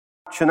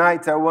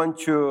Tonight, I want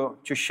to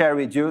share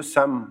with you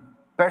some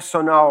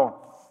personal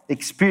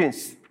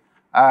experience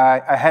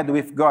I had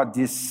with God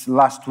this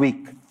last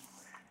week.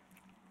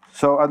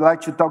 So I'd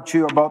like to talk to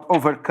you about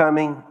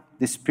overcoming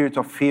the spirit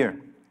of fear.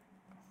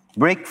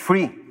 Break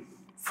free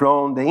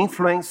from the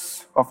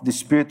influence of the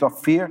spirit of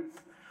fear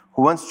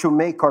who wants to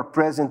make our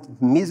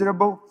present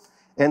miserable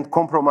and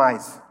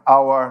compromise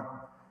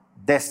our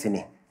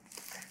destiny.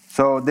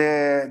 So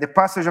the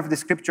passage of the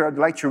scripture I'd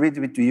like to read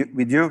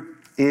with you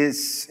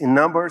is in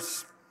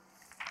Numbers,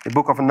 the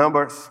book of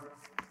Numbers,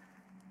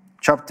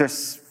 chapter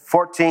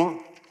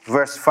 14,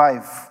 verse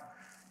 5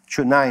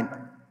 to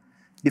 9.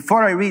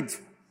 Before I read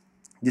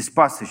this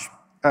passage,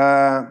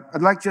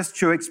 I'd like just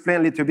to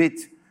explain a little bit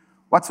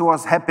what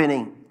was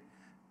happening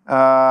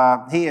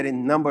here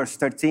in Numbers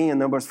 13 and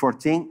Numbers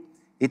 14.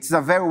 It's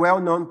a very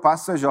well-known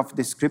passage of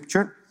the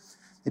scripture.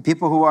 The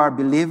people who are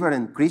believer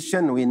and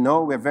Christian,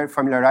 we're very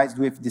familiarized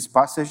with this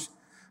passage.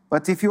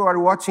 But if you are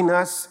watching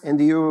us and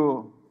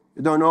you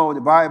don't know the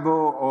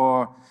Bible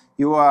or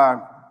you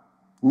are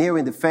new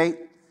in the faith,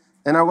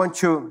 and I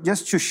want you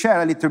just to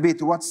share a little bit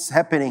what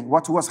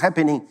was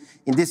happening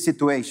in this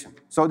situation.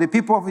 So the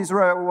people of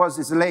Israel was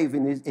a slave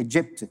in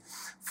Egypt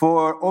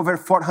for over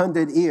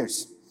 400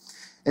 years.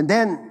 And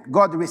then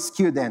God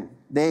rescued them.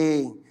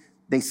 They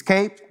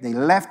escaped, they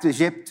left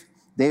Egypt.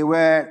 They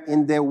were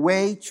in their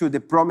way to the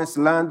promised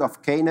land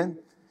of Canaan.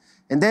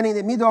 And then in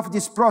the middle of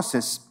this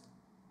process,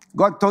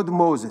 God told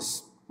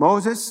Moses,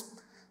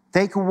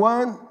 take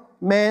one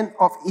man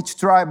of each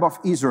tribe of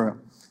Israel.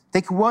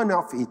 Take one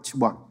of each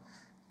one.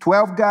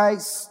 12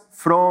 guys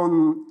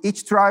from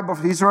each tribe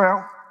of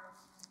Israel.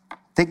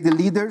 Take the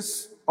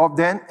leaders of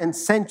them and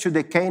send to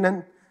the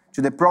Canaan,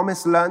 to the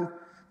promised land,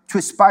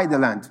 to spy the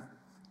land.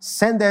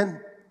 Send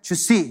them to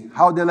see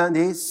how the land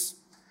is.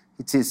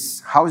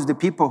 How is the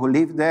people who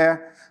live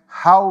there?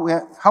 How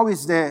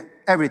is the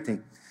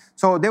everything?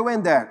 So they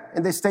went there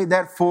and they stayed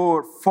there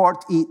for 4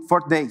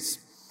 days.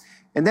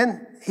 And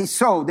then they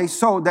saw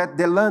that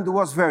the land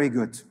was very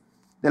good.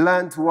 The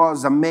land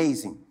was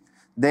amazing.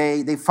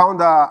 They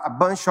found a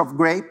bunch of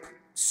grape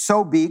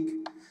so big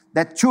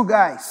that 2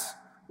 guys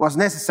was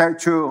necessary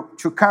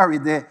to carry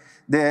the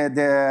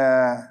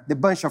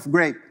bunch of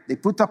grape. They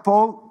put a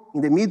pole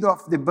in the middle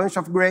of the bunch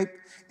of grape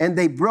and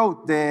they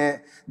brought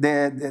the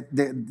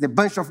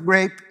bunch of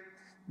grape.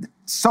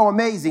 So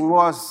amazing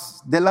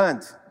was the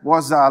land.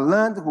 Was a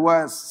land,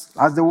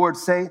 as the word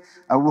say,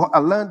 a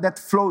land that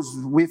flows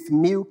with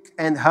milk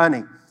and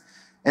honey.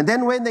 And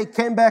then when they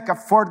came back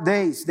after 4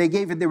 days, they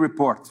gave it the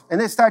report. And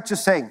they start to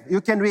say,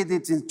 you can read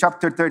it in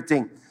chapter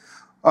 13.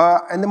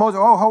 And the Moses,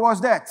 how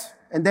was that?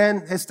 And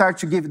then he started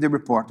to give the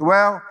report.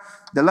 Well,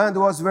 the land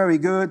was very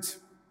good.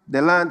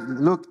 The land,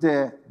 look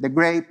the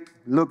grape,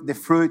 look the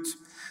fruit.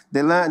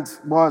 The land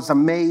was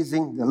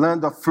amazing. The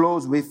land that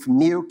flows with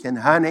milk and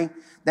honey.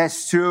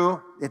 That's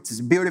true. It's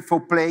a beautiful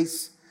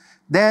place.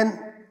 Then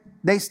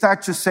they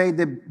start to say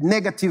the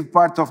negative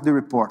part of the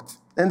report.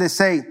 And they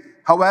say,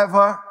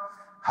 however,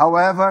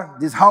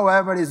 this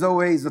however is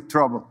always a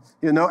trouble.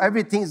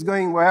 Everything is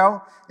going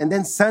well. And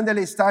then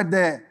suddenly start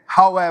the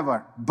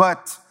however.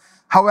 But,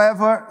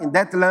 however, in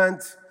that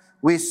land,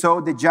 we saw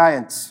the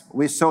giants.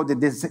 We saw the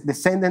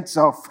descendants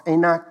of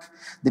Anak.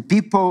 The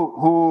people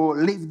who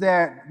lived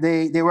there,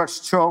 they were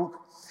strong.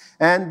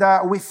 And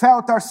we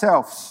felt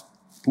ourselves.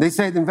 They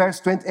said in verse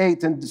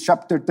 28 in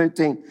chapter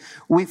 13,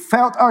 we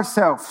felt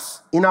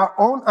ourselves in our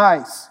own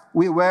eyes.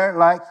 We were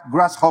like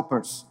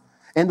grasshoppers.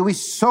 And we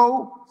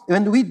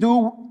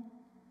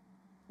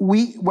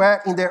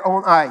were in their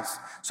own eyes.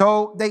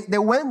 So they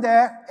went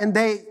there and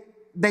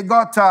they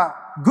got a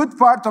good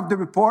part of the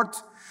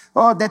report.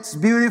 Oh, that's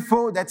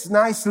beautiful. That's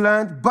nice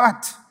land.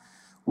 But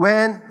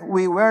when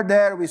we were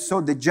there, we saw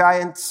the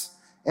giants.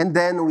 And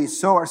then we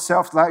saw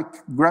ourselves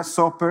like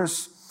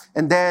grasshoppers.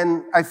 And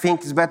then I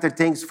think it's better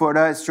things for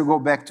us to go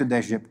back to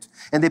Egypt.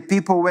 And the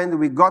people, when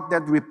we got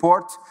that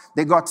report,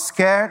 they got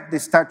scared. They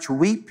start to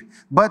weep.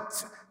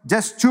 But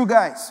just 2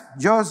 guys,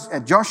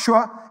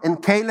 Joshua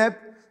and Caleb,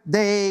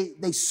 they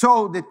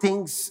saw the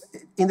things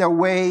in a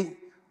way,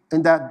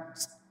 in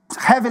that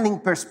heavenly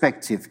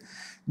perspective.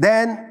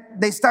 Then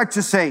they start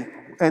to say,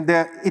 and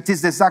it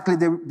is exactly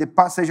the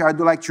passage I'd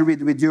like to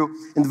read with you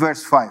in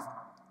verse 5.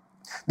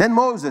 Then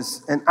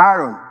Moses and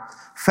Aaron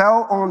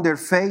fell on their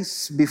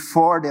face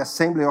before the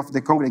assembly of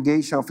the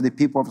congregation of the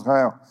people of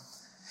Israel.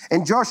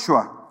 And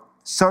Joshua,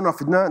 son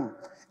of Nun,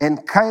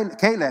 and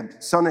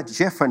Caleb, son of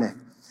Jephunneh,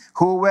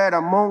 who were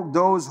among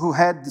those who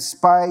had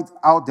spied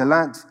out the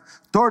land,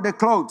 tore their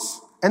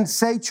clothes and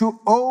said to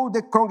all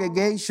the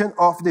congregation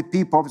of the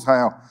people of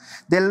Israel,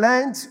 the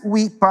land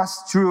we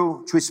passed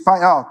through to spy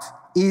out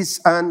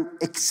is an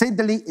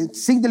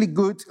exceedingly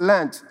good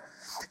land.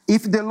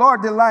 If the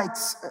Lord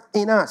delights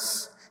in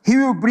us, He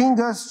will bring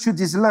us to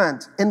this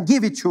land and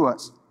give it to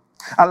us,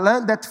 a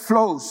land that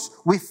flows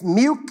with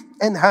milk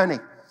and honey.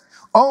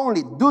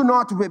 Only do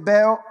not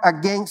rebel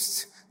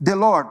against the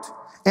Lord,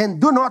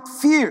 and do not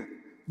fear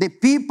the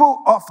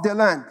people of the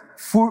land,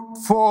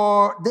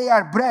 for they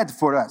are bread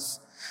for us.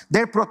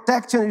 Their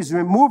protection is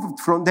removed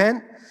from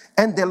them,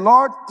 and the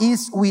Lord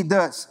is with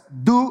us.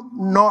 Do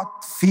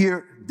not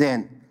fear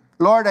them.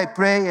 Lord, I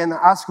pray and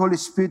ask Holy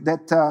Spirit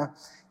that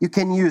you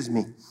can use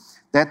me,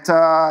 that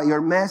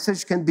your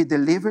message can be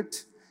delivered,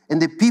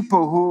 and the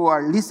people who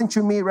are listening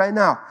to me right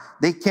now,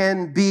 they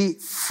can be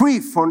free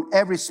from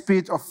every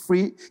spirit of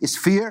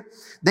fear.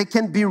 They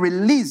can be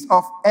released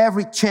of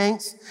every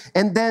chains,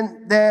 and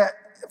then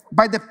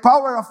by the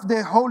power of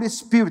the Holy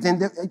Spirit and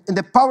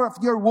the power of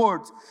your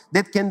word,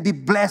 that can be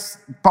blessed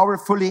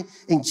powerfully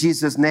in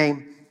Jesus'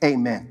 name.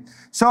 Amen.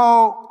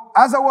 So,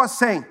 as I was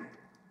saying,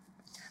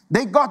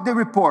 they got the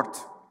report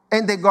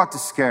and they got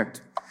scared.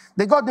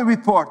 They got the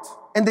report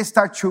and they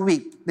start to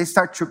weep. They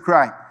start to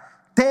cry.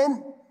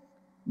 10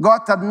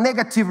 got a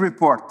negative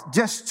report.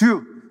 Just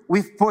 2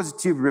 with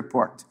positive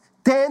report.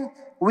 10,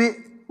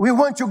 we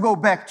want to go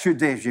back to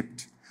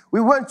Egypt. We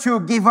want to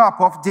give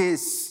up of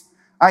this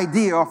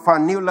idea of a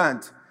new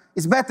land.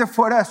 It's better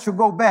for us to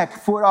go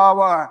back for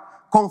our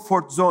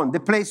comfort zone, the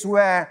place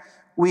where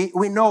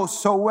we know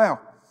so well.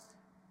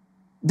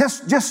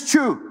 Just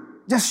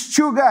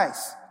two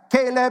guys,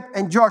 Caleb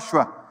and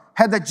Joshua,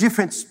 had a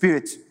different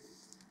spirit.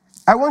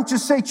 I want to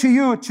say to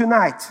you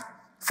tonight,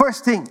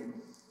 first thing,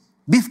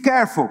 be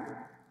careful.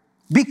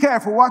 Be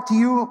careful what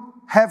you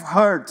have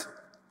heard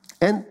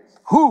and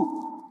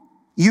who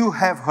you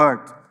have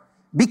heard.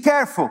 Be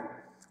careful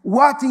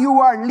what you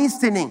are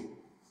listening.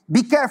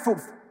 Be careful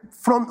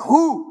from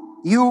who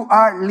you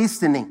are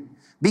listening.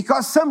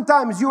 Because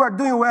sometimes you are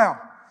doing well,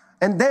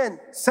 and then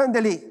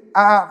suddenly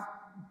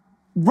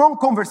wrong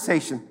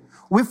conversation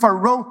with a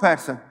wrong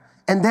person,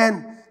 and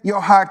then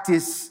your heart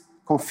is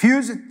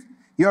confused,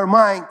 your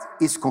mind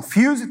is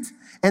confused,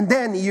 and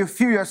then you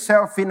feel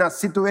yourself in a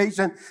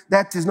situation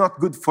that is not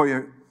good for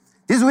you.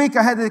 This week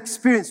I had an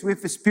experience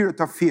with the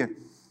spirit of fear.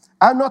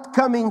 I'm not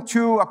coming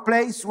to a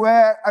place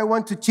where I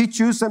want to teach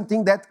you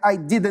something that I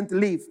didn't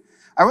live.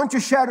 I want to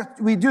share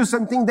with you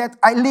something that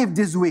I lived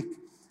this week.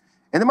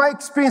 And my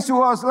experience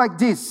was like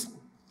this.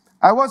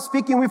 I was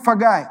speaking with a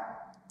guy.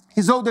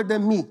 He's older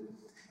than me.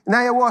 And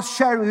I was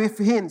sharing with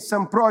him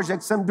some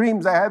projects, some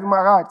dreams I have in my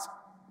heart.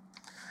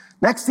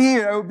 Next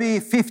year, I will be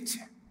 50.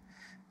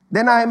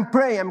 Then I'm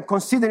praying, I'm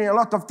considering a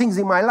lot of things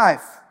in my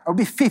life. I'll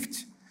be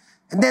 50.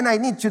 And then I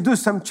need to do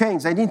some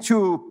change. I need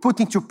to put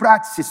into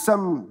practice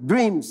some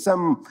dreams,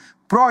 some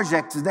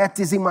projects that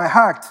is in my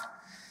heart.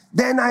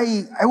 Then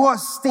I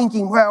was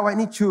thinking, well, I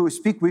need to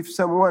speak with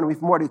someone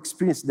with more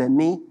experience than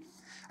me.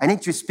 I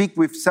need to speak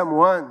with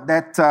someone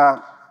that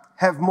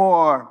have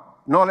more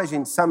knowledge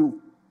in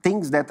some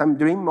things that I'm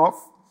dreaming of.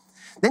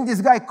 Then this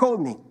guy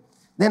called me.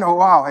 Then, oh,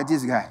 wow,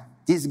 this guy.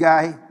 This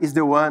guy is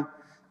the one.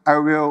 I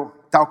will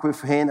talk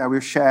with him. I will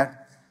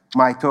share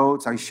my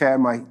thoughts. I share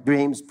my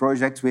dreams,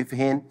 projects with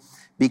him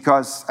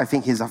because I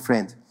think he's a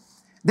friend.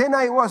 Then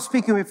I was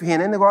speaking with him,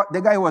 and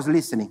the guy was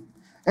listening.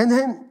 And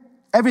then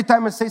every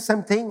time I say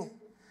something,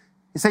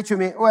 he said to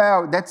me,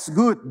 well, that's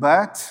good,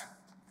 but...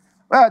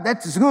 Well,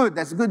 that's good.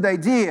 That's a good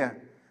idea.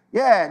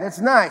 Yeah, that's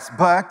nice,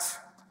 but...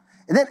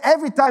 And then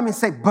every time he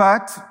say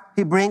but,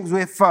 he brings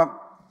with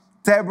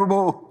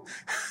terrible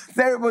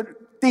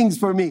things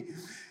for me.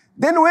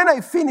 Then when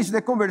I finished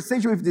the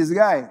conversation with this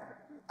guy,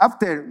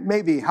 after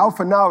maybe half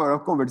an hour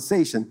of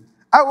conversation,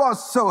 I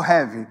was so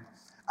heavy.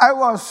 I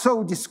was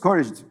so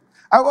discouraged.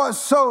 I was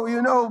so,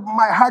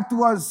 my heart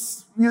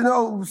was,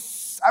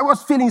 I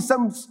was feeling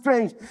something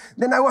strange.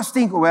 Then I was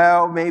thinking,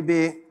 well,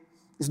 maybe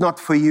it's not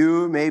for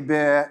you. Maybe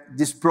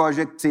this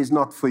project is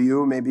not for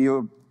you. Maybe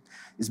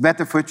it's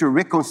better for you to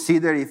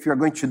reconsider if you're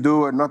going to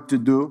do or not to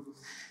do.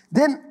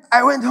 Then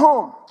I went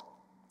home.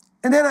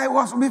 And then I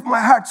was with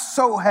my heart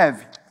so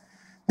heavy.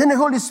 Then the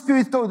Holy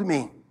Spirit told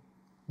me,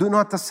 do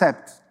not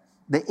accept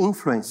the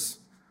influence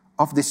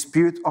of the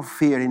spirit of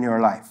fear in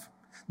your life.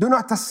 Do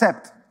not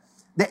accept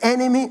the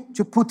enemy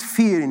to put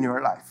fear in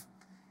your life.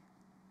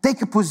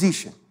 Take a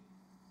position.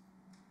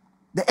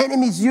 The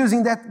enemy is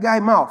using that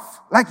guy's mouth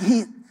like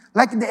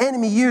the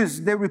enemy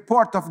used the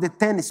report of the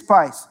 10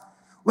 spies.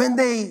 When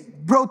they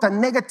brought a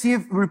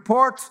negative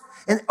report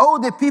and all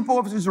the people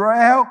of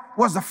Israel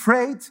was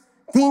afraid,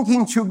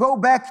 thinking to go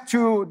back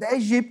to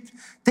Egypt,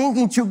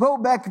 thinking to go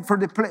back to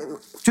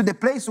the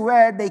place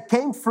where they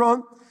came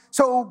from.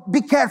 So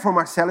be careful,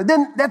 Marcelo.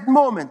 Then that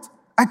moment,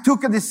 I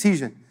took a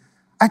decision.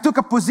 I took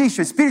a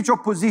position, spiritual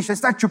position. I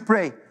started to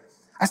pray.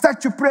 I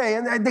started to pray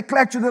and I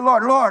declared to the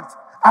Lord, Lord,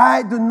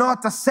 I do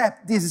not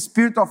accept this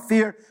spirit of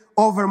fear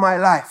over my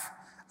life.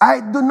 I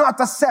do not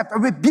accept. I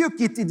rebuke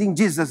it in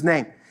Jesus'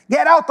 name.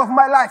 Get out of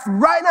my life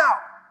right now.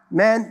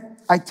 Man,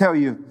 I tell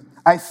you,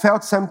 I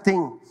felt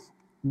something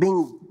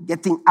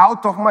getting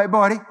out of my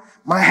body.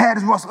 My head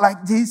was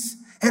like this,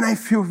 and I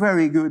feel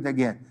very good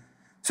again.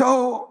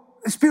 So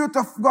the Spirit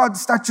of God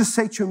starts to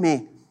say to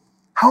me,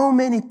 how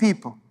many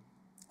people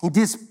in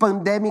this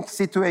pandemic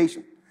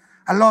situation,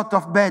 a lot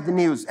of bad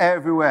news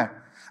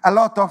everywhere, a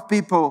lot of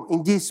people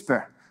in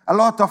despair, a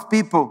lot of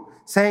people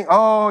saying,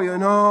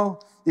 oh,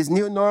 this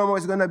new normal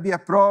is going to be a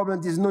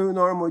problem, this new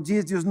normal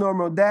this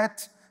normal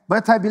that.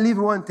 But I believe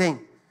one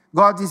thing,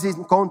 God is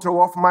in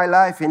control of my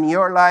life and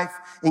your life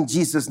in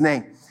Jesus'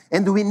 name.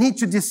 And we need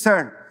to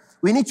discern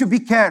We need to be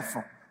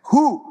careful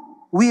who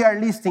we are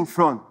listening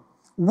from,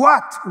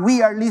 what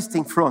we are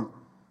listening from.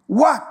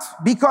 What?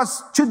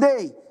 Because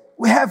today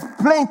we have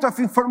plenty of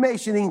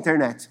information on the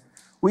internet.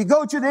 We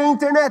go to the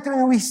internet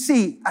and we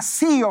see a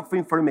sea of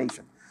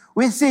information.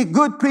 We see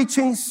good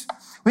preachings,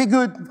 we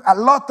get a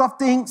lot of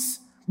things,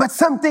 but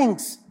some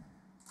things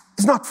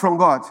is not from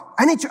God.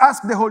 I need to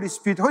ask the Holy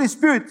Spirit, Holy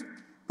Spirit,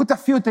 put a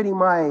filter in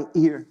my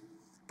ear,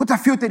 put a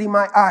filter in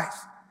my eyes.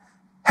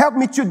 Help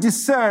me to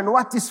discern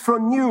what is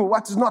from you,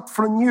 what is not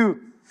from you.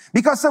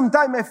 Because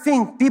sometimes I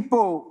think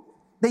people,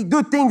 they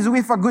do things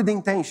with a good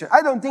intention.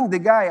 I don't think the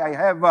guy I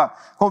have a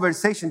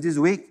conversation this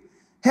week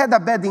had a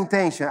bad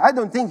intention. I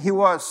don't think he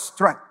was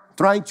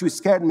trying to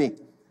scare me.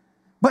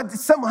 But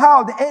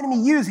somehow the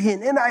enemy used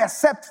him and I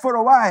accept for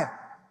a while.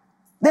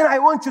 Then I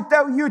want to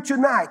tell you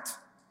tonight,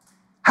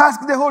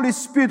 ask the Holy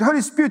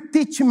Spirit,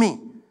 teach me.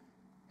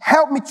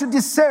 Help me to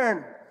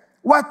discern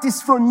what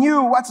is from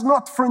you, what's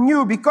not from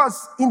you.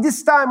 Because in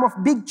this time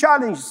of big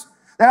challenges,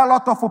 there are a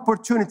lot of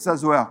opportunities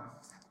as well.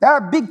 There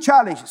are big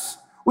challenges.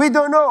 We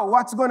don't know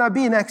what's going to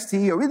be next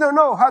year. We don't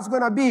know how's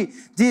going to be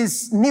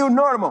this new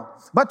normal.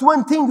 But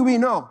one thing we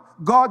know,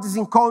 God is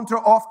in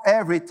control of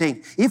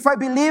everything. If I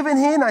believe in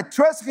Him, I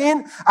trust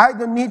Him, I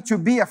don't need to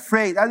be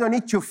afraid. I don't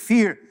need to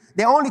fear.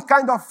 The only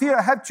kind of fear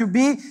I have to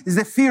be is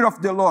the fear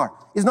of the Lord.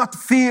 It's not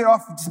fear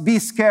of being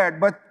scared,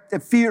 but the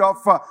fear of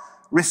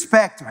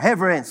respect,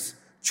 reverence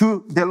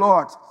to the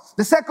Lord.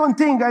 The second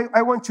thing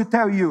I want to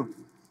tell you,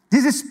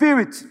 this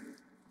spirit,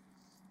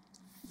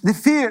 the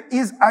fear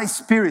is a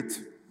spirit.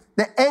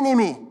 The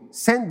enemy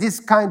sent this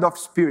kind of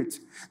spirit.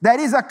 There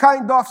is a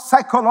kind of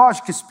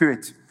psychological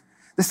spirit.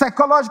 The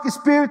psychological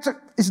spirit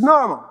is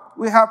normal.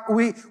 We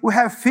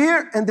have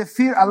fear, and the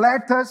fear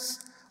alerts us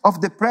of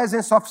the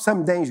presence of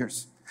some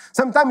dangers.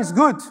 Sometimes it's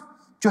good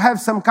to have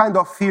some kind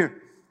of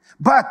fear.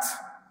 But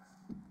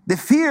the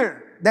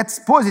fear that's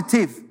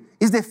positive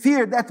is the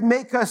fear that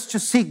makes us to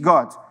seek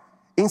God.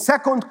 In 2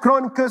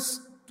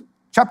 Chronicles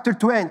chapter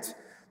 20,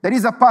 there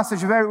is a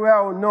passage very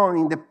well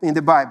known in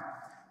the Bible.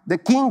 The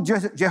king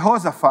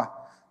Jehoshaphat,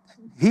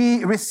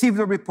 he received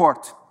a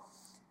report.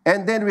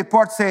 And then the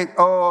report said,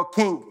 oh,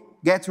 king,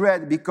 get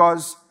ready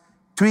because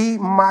 3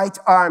 mighty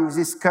armies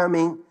is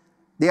coming.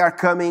 They are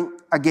coming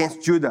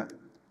against Judah.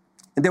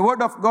 And the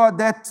word of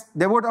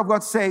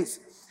God says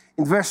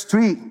in verse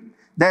 3,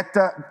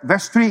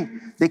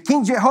 the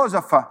king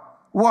Jehoshaphat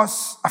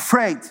was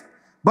afraid,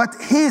 but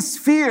his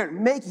fear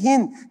made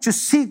him to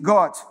seek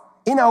God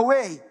in a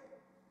way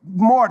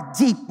more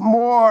deep,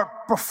 more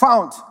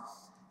profound.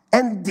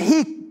 And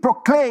he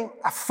proclaimed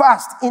a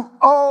fast in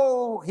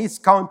all his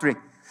country.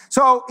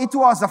 So it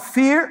was a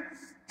fear.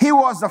 He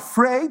was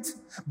afraid,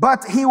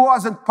 but he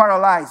wasn't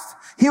paralyzed.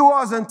 He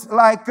wasn't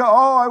like,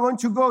 oh, I want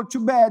to go to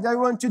bed. I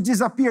want to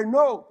disappear.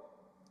 No.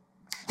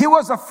 He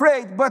was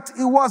afraid, but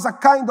it was a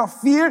kind of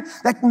fear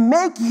that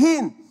made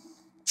him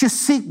to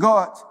seek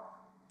God,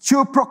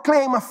 to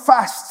proclaim a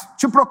fast,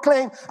 to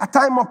proclaim a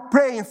time of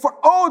praying for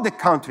all the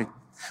country.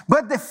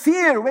 But the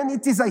fear, when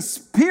it is a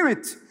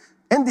spirit,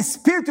 and the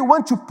spirit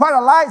wants to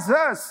paralyze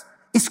us,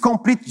 is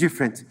completely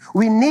different.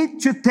 We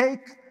need to take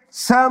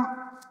some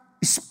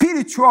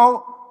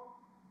spiritual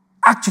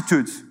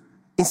attitudes.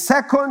 In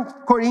 2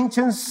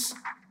 Corinthians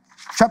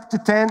chapter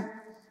 10,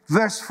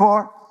 verse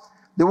 4,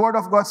 the word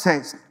of God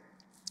says,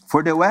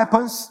 for the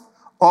weapons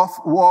of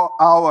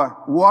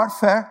our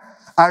warfare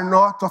are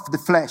not of the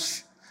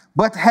flesh,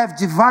 but have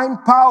divine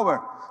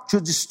power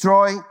to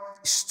destroy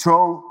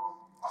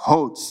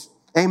strongholds.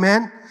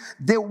 Amen?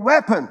 The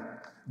weapon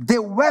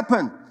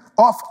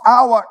of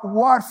our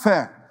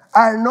warfare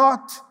are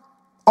not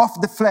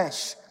of the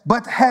flesh,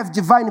 but have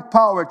divine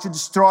power to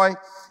destroy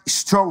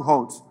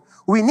strongholds.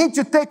 We need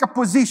to take a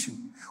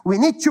position. We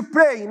need to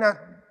pray in a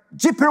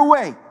deeper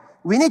way.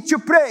 We need to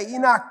pray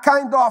in a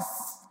kind of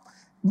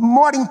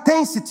more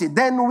intensity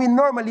than we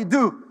normally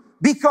do,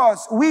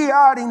 because we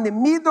are in the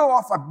middle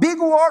of a big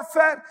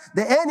warfare.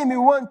 The enemy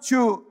wants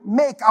to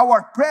make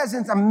our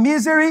presence a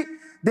misery.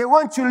 They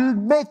want to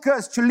make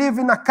us to live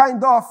in a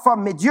kind of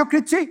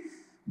mediocrity.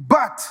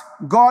 But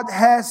God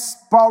has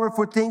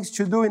powerful things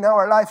to do in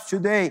our lives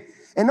today.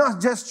 And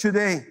not just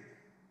today.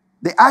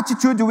 The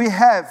attitude we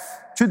have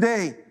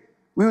today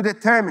will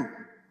determine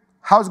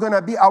how it's going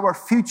to be our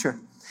future.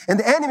 And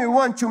the enemy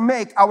wants to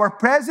make our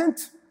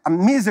present a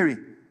misery,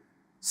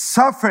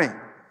 suffering,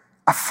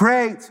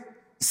 afraid,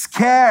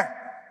 scared.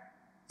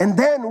 And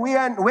then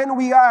when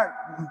we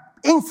are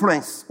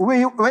influenced,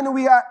 when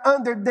we are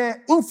under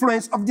the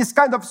influence of this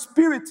kind of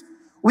spirit,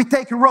 we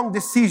take wrong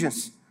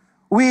decisions.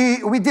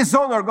 We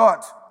dishonor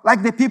God,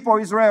 like the people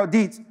of Israel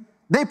did.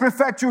 They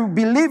prefer to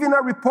believe in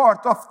a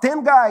report of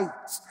 10 guys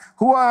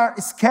who are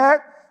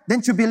scared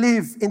than to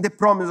believe in the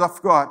promise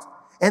of God.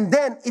 And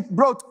then it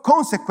brought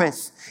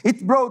consequence.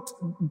 It brought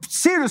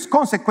serious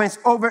consequence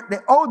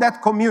over all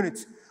that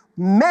community.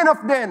 Many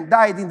of them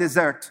died in the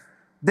desert.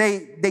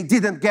 They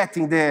didn't get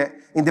in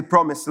the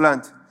promised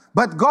land.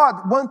 But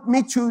God wants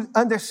me to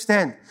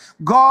understand,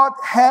 God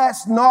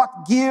has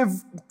not given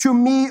to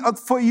me or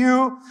for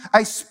you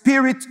a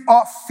spirit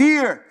of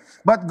fear,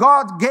 But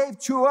God gave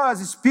to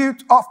us a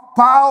spirit of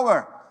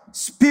power,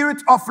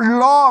 spirit of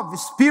love,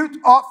 spirit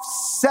of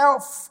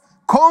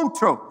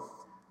self-control.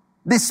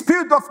 The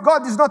Spirit of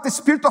God is not a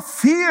spirit of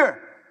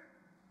fear.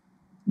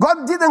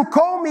 God didn't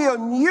call me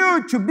on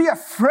you to be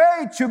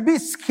afraid, to be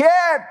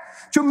scared,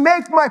 to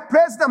make my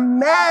present a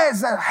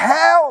mess, a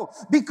hell,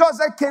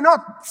 because I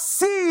cannot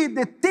see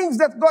the things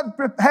that God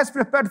has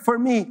prepared for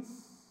me.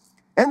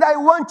 And I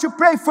want to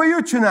pray for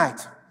you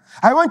tonight.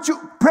 I want to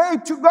pray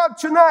to God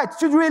tonight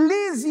to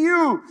release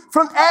you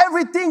from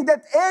everything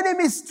that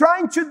enemy is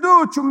trying to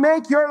do to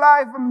make your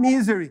life a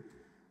misery.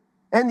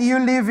 And you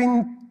live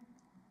in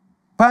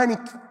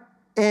panic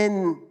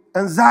and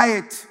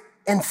anxiety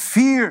and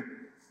fear.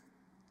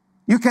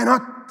 You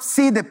cannot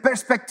see the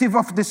perspective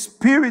of the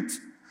Spirit.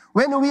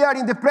 When we are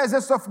in the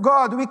presence of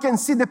God, we can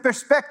see the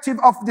perspective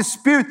of the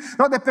Spirit,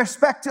 not the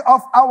perspective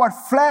of our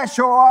flesh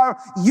or our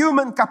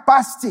human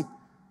capacity.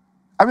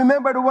 I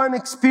remember the one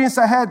experience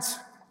I had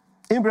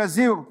in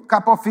Brazil a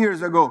couple of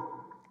years ago.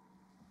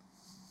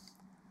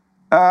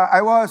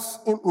 I was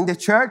in the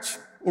church,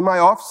 in my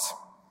office,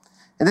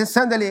 and then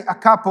suddenly a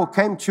couple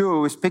came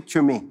to speak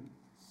to me.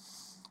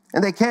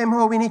 And they came,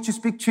 we need to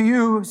speak to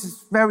you. This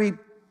is very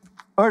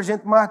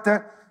urgent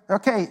matter.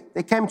 Okay,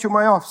 they came to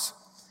my office.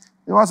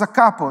 There was a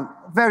couple,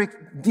 a very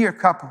dear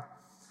couple.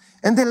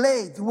 And the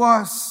lady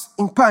was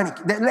in panic.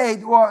 The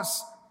lady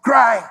was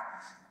crying.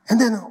 And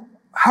then,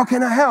 how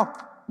can I help?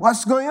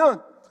 What's going on?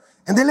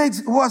 And the lady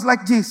was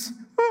like this.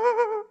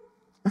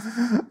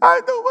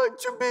 I don't want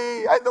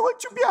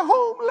to be a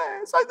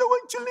homeless. I don't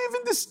want to live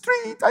in the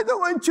street. I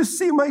don't want to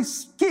see my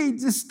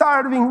kids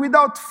starving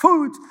without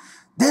food.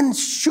 Then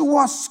she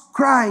was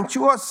crying. She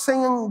was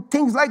saying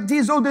things like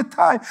this all the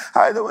time.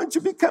 I don't want to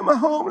become a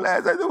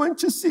homeless. I don't want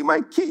to see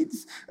my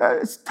kids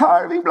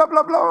starving, blah,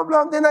 blah, blah,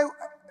 blah. Then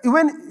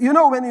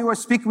when you were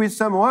speaking with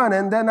someone,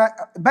 and then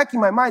back in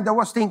my mind, I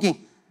was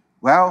thinking,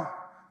 well,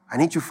 I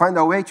need to find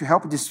a way to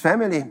help this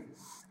family.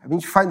 I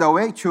need to find a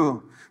way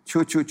to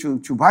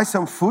buy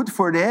some food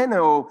for them,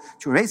 or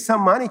to raise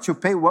some money to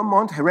pay 1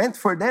 month rent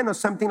for them, or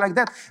something like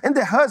that. And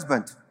the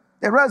husband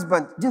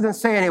didn't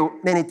say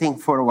anything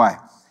for a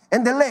while.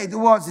 And the lady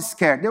was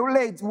scared. The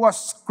lady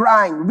was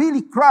crying,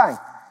 really crying.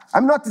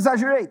 I'm not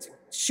exaggerating.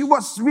 She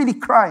was really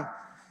crying.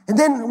 And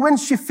then when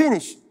she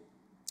finished,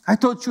 I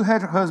told to her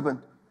husband,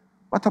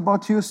 what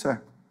about you,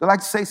 sir? Would you like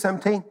to say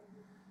something?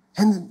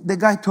 And the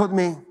guy told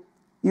me,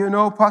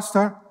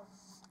 Pastor,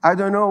 I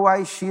don't know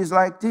why she's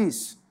like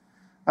this.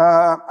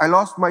 I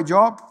lost my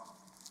job,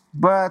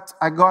 but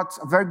I got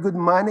very good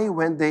money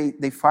when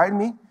they fired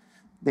me.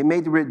 They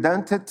made me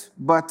redundant,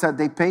 but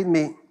they paid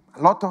me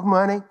a lot of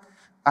money.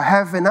 I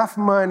have enough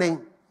money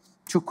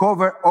to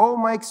cover all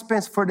my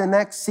expense for the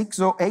next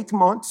 6 or 8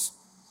 months.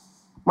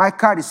 My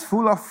car is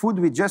full of food.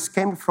 We just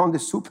came from the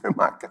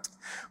supermarket.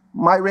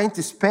 My rent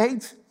is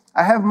paid.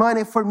 I have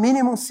money for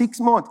minimum 6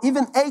 months,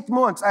 even 8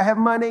 months. I have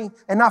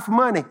enough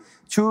money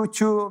to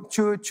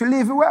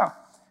live well.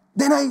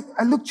 Then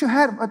I looked to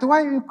her, but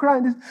why are you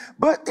crying?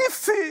 But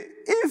if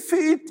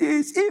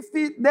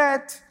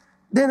that,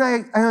 then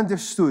I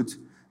understood.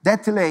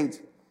 That lady,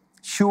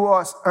 she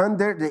was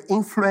under the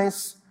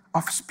influence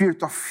of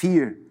spirit of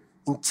fear,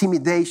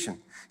 intimidation.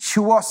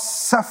 She was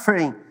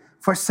suffering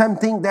for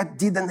something that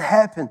didn't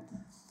happen,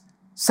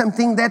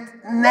 something that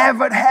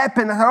never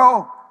happened at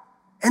all.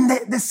 And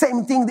the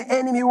same thing the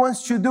enemy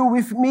wants to do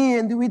with me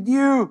and with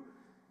you.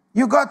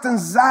 You got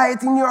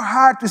anxiety in your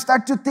heart to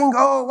start to think,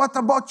 what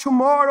about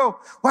tomorrow?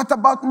 What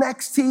about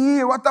next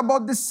year? What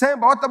about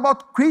December? What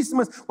about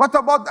Christmas? What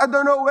about I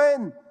don't know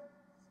when?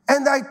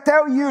 And I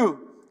tell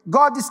you,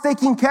 God is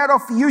taking care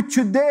of you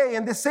today,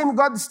 and the same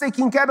God is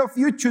taking care of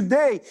you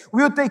today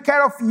will take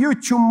care of you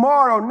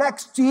tomorrow,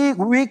 next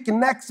week,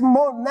 next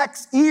month,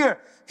 next year.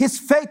 He's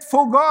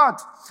faithful God.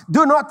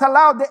 Do not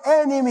allow the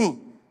enemy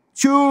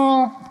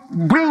to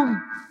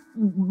bring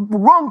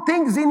wrong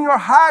things in your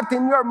heart,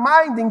 in your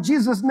mind, in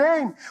Jesus'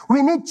 name.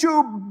 We need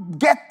to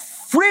get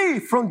free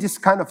from these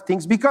kind of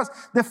things, because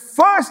the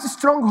first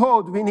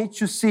stronghold we need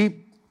to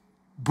see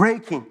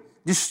breaking,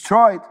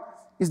 destroyed,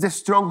 is the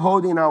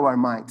stronghold in our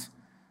mind.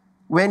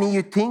 When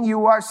you think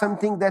you are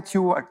something that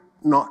you are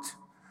not.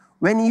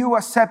 When you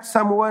accept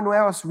someone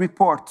else's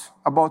report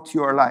about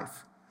your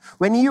life.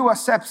 When you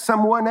accept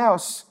someone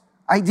else's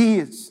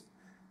ideas.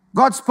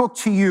 God spoke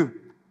to you.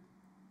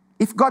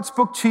 If God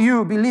spoke to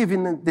you, believe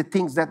in the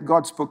things that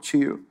God spoke to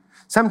you.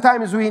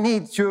 Sometimes we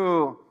need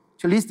to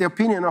list the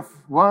opinion of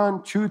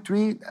 1, 2,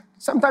 3.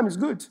 Sometimes it's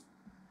good.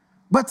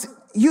 But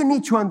you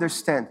need to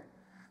understand.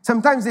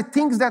 Sometimes the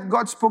things that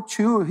God spoke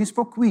to you, He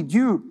spoke with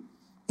you.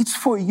 It's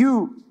for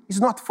you. It's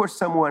not for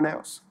someone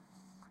else.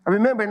 I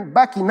remember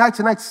back in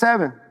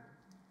 1997,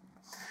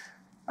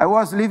 I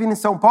was living in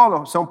São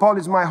Paulo. São Paulo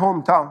is my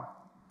hometown.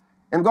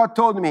 And God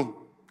told me,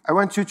 I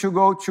want you to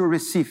go to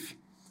Recife.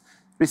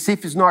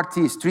 Recife is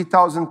northeast,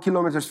 3,000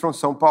 kilometers from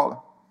São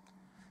Paulo.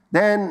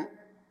 Then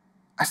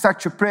I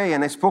started to pray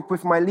and I spoke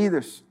with my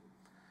leaders.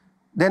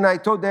 Then I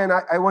told them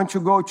I want to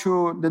go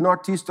to the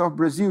northeast of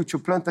Brazil to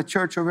plant a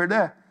church over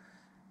there.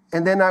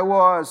 And then I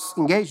was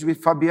engaged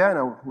with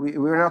Fabiana. We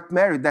were not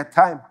married that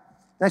time.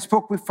 And I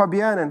spoke with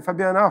Fabiana, and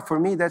Fabiana, oh, for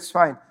me, that's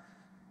fine.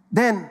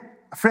 Then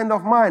a friend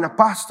of mine, a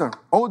pastor,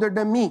 older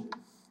than me,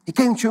 he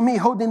came to me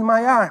holding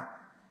my arm.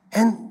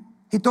 And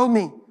he told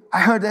me,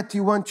 I heard that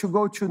you want to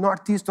go to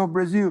northeast of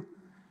Brazil.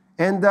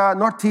 And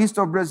northeast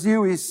of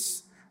Brazil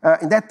is,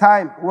 in that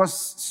time, was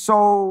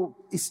so,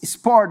 it's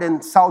poorer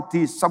than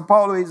southeast. São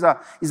Paulo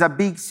is a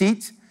big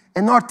city.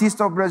 And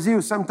northeast of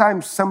Brazil,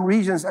 sometimes some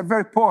regions are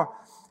very poor.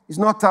 It's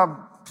not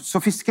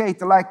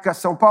sophisticated like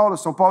São Paulo.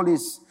 São Paulo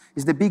is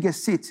the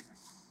biggest city.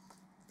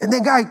 And the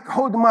guy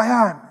held my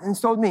arm and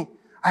told me,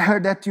 I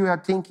heard that you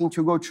are thinking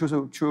to go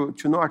to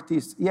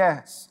northeast.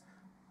 Yes,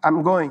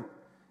 I'm going.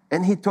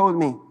 And he told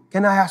me,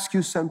 can I ask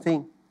you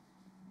something?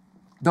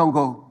 Don't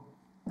go.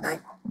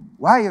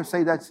 Why you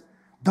say that?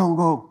 Don't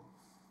go.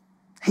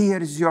 Here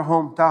is your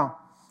hometown.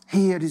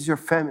 Here is your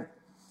family.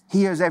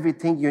 Here is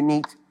everything you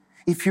need.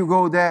 If you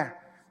go there,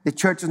 the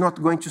church is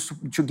not going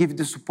to give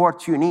the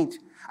support you need.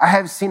 I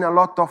have seen a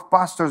lot of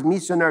pastors,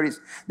 missionaries,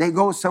 they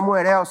go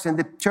somewhere else and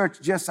the church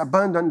just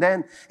abandoned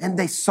them and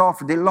they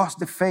suffer. They lost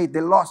the faith.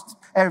 They lost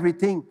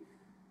everything.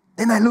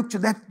 Then I looked to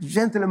that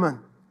gentleman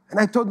and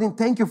I told him,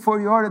 thank you for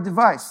your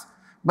advice.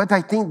 But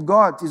I think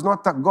God is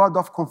not a God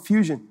of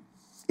confusion.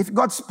 If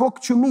God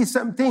spoke to me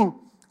something,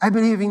 I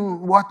believe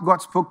in what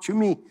God spoke to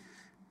me.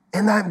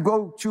 And I'm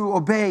going to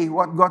obey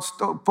what God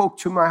spoke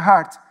to my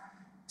heart.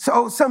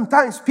 So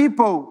sometimes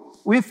people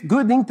with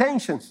good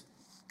intentions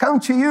come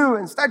to you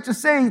and start to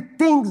say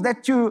things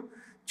that to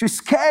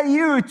scare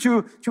you,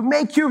 to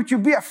make you to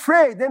be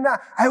afraid. And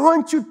I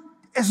want to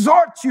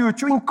exhort you,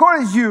 to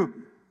encourage you.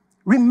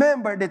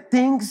 Remember the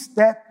things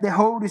that the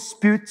Holy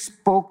Spirit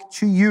spoke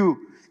to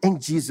you in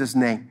Jesus'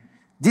 name.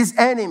 This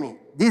enemy,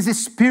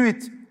 this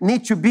spirit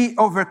need to be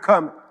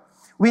overcome.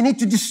 We need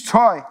to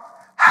destroy.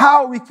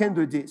 How we can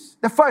do this?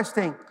 The first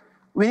thing,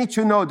 we need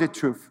to know the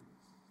truth.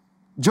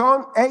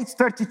 John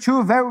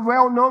 8:32, very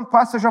well-known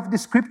passage of the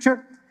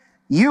scripture.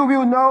 You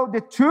will know the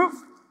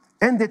truth,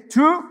 and the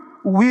truth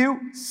will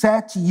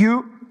set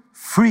you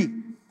free.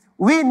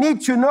 We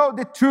need to know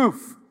the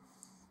truth.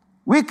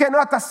 We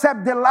cannot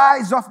accept the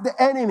lies of the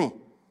enemy.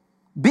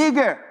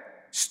 Bigger,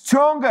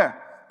 stronger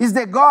is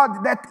the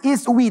God that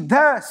is with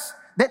us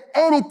than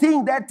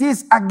anything that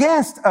is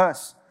against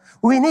us.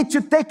 We need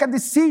to take a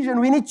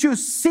decision. We need to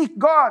seek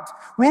God.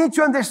 We need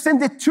to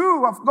understand the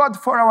truth of God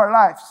for our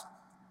lives.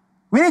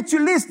 We need to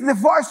listen to the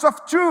voice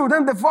of truth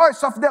and the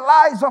voice of the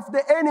lies of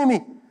the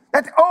enemy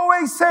that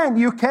always saying,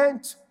 you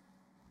can't,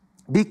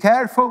 be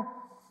careful,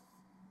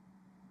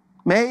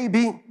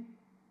 maybe,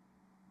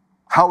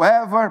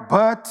 however,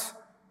 but,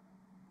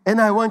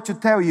 and I want to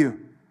tell you,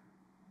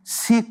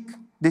 seek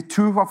the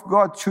truth of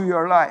God through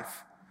your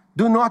life.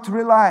 Do not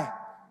rely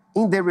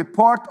in the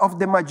report of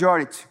the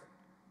majority.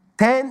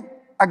 10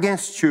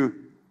 against 2.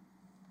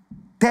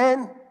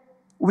 10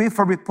 with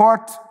a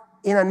report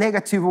in a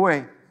negative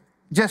way.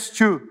 Just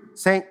 2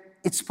 saying,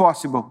 it's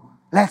possible.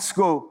 Let's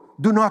go.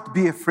 Do not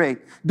be afraid.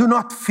 Do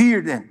not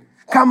fear them.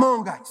 Come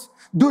on, guys.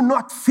 Do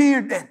not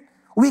fear them.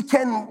 We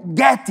can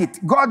get it.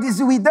 God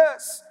is with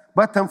us.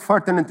 But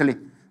unfortunately,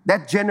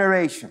 that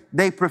generation,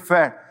 they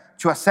prefer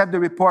to accept the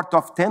report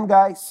of 10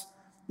 guys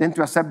than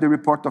to accept the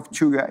report of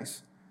 2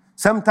 guys.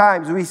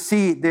 Sometimes we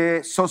see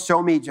the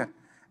social media.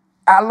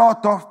 A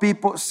lot of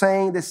people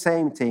saying the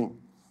same thing.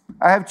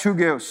 I have 2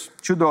 girls,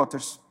 2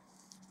 daughters.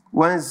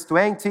 One is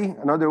 20,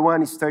 another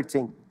one is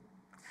 13.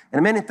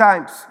 And many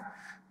times,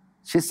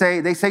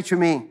 they say to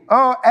me,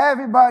 oh,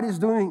 everybody's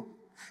going,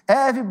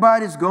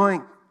 everybody's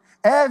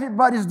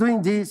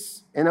doing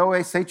this. And I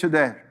always say to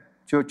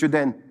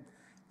them,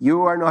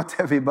 you are not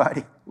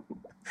everybody.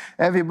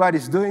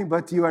 Everybody's doing,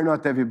 but you are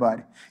not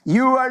everybody.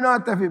 You are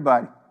not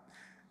everybody.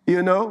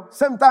 You know,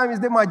 sometimes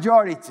the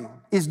majority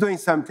is doing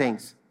some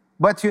things.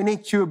 But you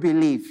need to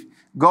believe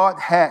God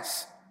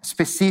has a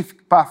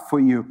specific path for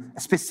you,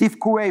 a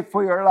specific way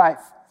for your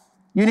life.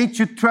 You need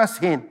to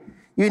trust Him.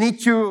 You need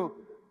to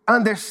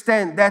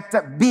understand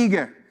that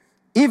bigger,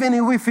 even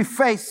if we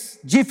face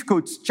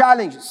difficulties,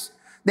 challenges,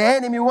 the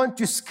enemy wants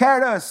to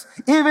scare us.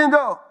 Even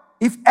though,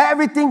 if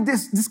everything,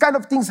 this kind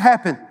of things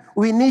happen,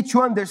 we need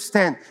to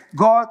understand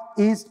God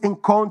is in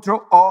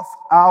control of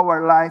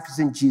our lives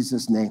in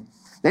Jesus' name.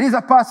 There is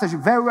a passage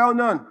very well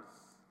known.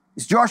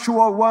 It's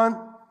Joshua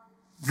 1.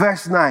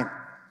 Verse 9.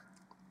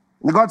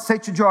 And God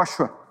said to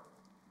Joshua,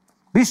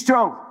 be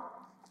strong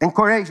and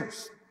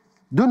courageous.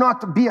 Do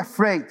not be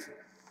afraid.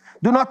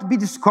 Do not be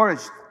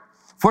discouraged.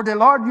 For the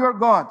Lord your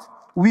God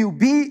will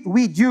be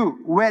with you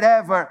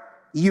wherever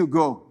you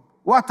go.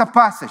 What a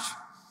passage.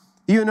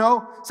 You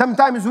know,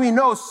 sometimes we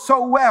know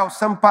so well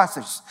some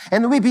passages.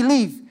 And we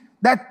believe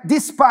that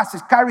this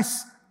passage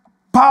carries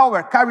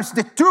power, carries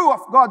the truth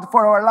of God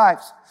for our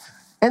lives.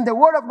 And the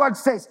Word of God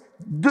says,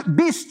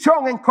 be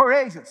strong and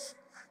courageous.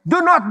 Do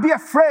not be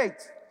afraid.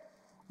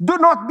 Do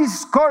not be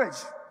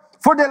discouraged.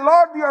 For the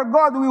Lord your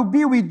God will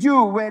be with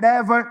you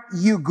wherever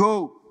you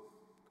go.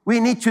 We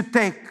need to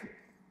take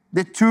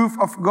the truth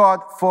of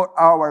God for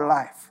our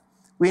life.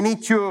 We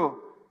need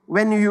to,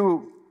 when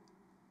you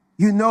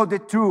know the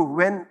truth,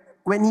 when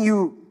when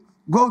you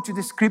go to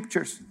the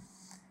scriptures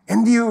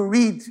and you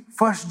read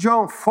 1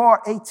 John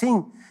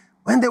 4:18,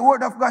 when the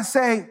word of God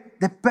say,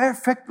 the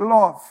perfect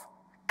love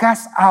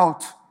casts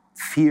out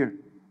fear.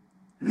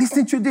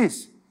 Listen to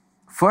this.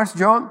 1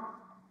 John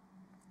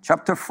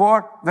chapter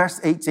 4, verse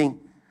 18.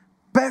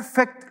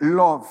 Perfect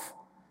love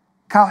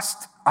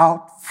casts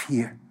out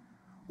fear.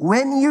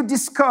 When you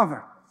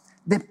discover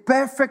the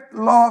perfect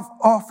love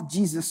of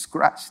Jesus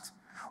Christ,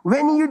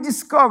 when you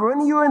discover,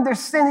 when you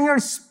understand in your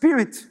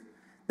spirit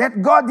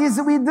that God is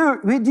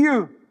with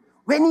you,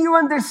 when you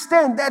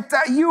understand that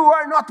you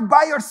are not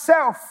by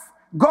yourself,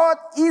 God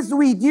is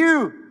with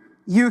you,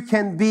 you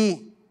can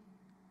be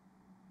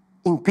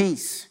in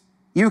peace.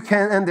 You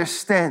can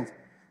understand,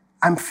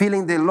 I'm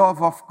feeling the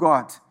love of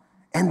God.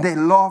 And the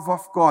love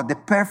of God, the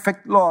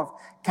perfect love,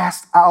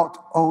 casts out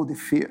all the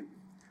fear.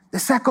 The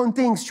second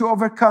thing to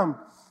overcome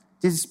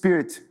this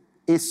spirit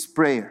is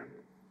prayer.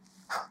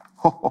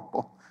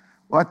 Oh,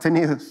 what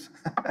news.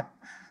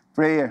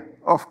 Prayer,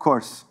 of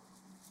course.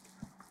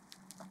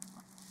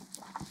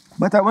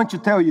 But I want to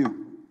tell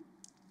you,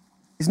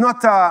 it's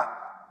not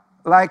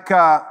like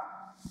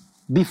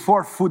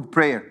before food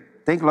prayer.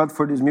 Thank Lord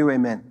for this meal,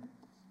 amen.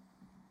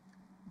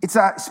 It's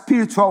a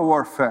spiritual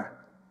warfare.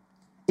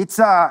 It's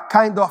a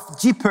kind of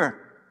deeper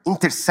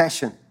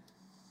intercession,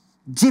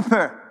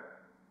 deeper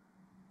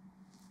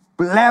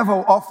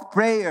level of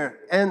prayer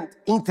and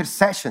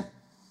intercession.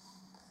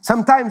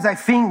 Sometimes I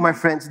think, my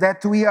friends,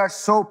 that we are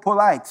so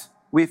polite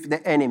with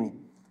the enemy.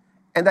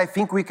 And I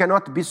think we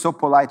cannot be so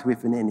polite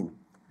with an enemy.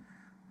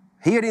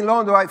 Here in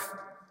London,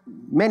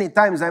 many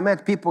times I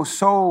met people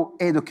so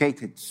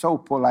educated, so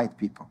polite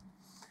people.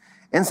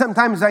 And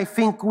sometimes I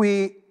think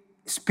we,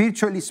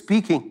 spiritually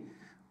speaking,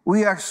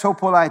 we are so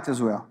polite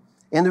as well.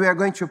 And we are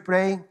going to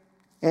pray,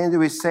 and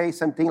we say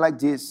something like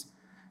this: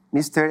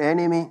 Mr.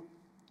 Enemy,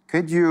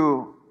 could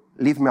you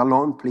leave me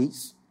alone,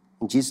 please,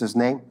 in Jesus'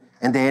 name?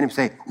 And the enemy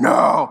say,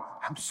 no,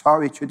 I'm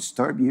sorry to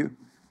disturb you.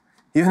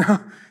 You know,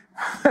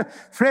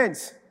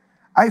 friends,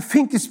 I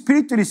think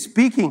spiritually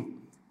speaking,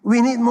 we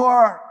need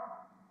more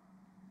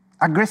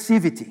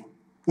aggressivity,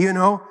 you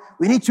know.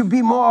 We need to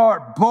be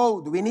more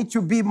bold. We need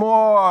to be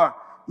more,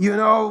 you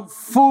know,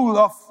 full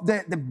of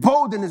the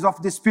boldness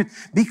of the Spirit.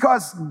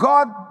 Because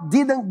God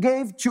didn't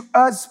give to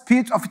us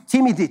spirit of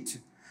timidity,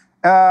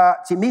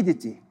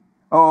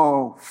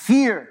 or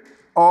fear,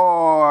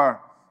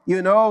 or,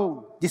 you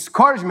know,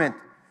 discouragement.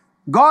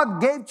 God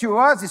gave to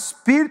us a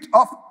spirit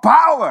of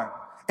power.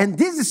 And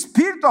this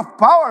spirit of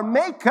power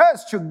makes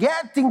us to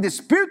get in the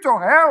spiritual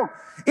realm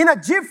in a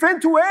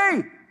different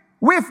way.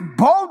 With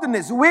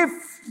boldness, with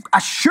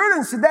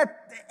assurance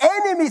that the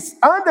enemy is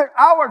under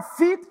our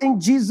feet in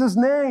Jesus'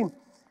 name.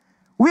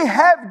 We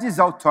have this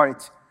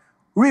authority.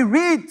 We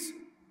read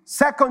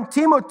 2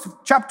 Timothy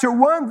chapter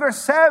 1, verse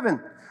 7.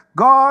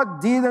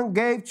 God didn't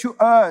give to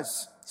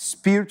us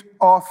spirit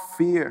of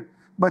fear,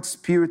 but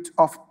spirit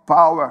of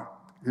power,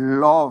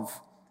 love,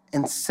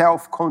 and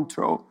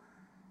self-control.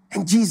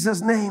 In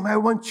Jesus' name, I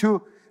want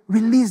to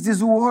release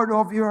this word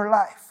of your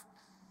life.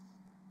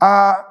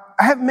 I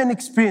have many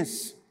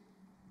experiences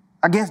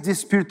against this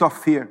spirit of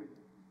fear.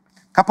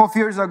 A couple of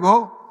years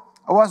ago,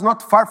 I was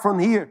not far from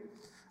here.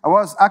 I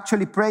was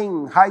actually praying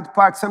in Hyde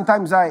Park.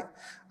 Sometimes I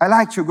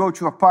like to go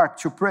to a park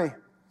to pray.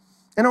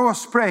 And I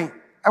was praying.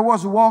 I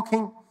was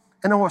walking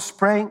and I was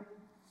praying.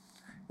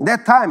 In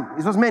that time,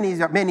 it was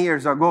many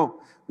years ago,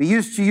 we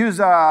used to use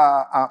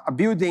a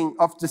building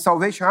of the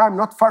Salvation Army,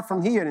 not far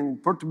from here in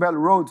Portobello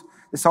Road,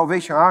 the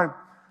Salvation Army.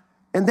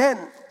 And then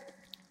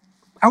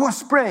I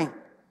was praying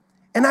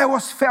and I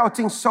was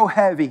feeling so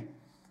heavy.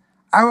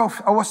 I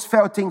was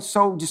feeling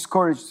so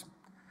discouraged.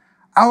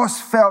 I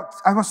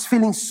was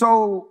feeling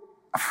so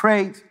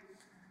afraid.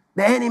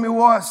 The enemy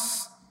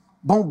was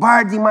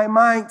bombarding my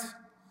mind.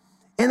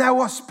 And I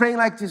was praying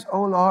like this: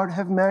 oh Lord,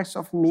 have mercy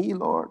of me,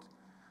 Lord.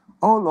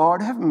 Oh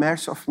Lord, have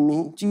mercy of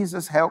me.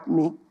 Jesus, help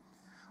me.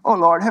 Oh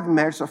Lord, have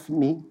mercy of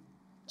me.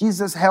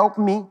 Jesus, help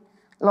me.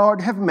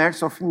 Lord, have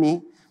mercy of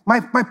me. My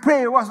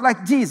prayer was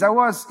like this. I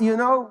was, you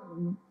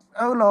know,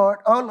 oh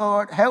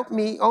Lord, help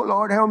me. Oh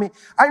Lord, help me.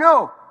 I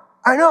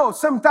know,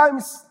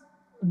 sometimes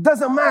it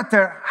doesn't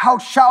matter how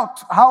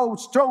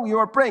strong you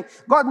are praying.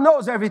 God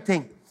knows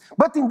everything.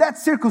 But in that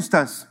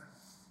circumstance,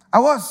 I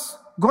was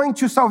going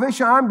to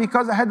Salvation Army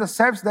because I had a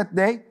service that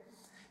day.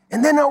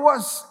 And then I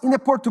was in the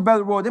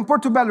Portobello Road. And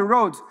Portobello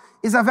Road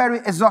is a very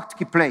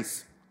exotic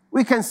place.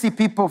 We can see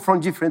people from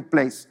different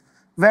places.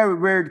 Very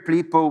weird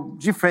people,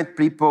 different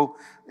people,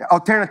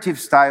 alternative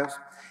styles.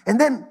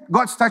 And then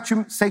God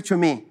started to say to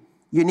me,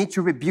 you need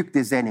to rebuke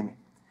this enemy.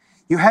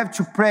 You have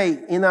to pray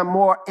in a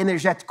more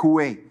energetic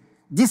way.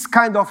 This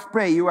kind of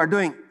prayer you are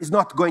doing is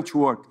not going to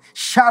work.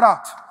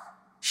 Shout,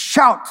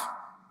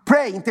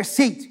 pray,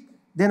 intercede.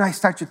 Then I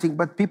start to think,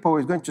 but people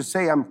are going to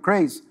say I'm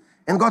crazy.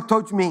 And God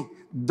told me,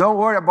 don't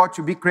worry about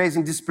you be crazy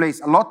in this place.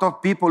 A lot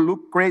of people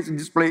look crazy in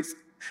this place.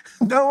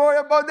 Don't worry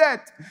about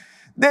that.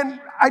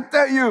 Then I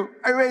tell you,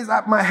 I raise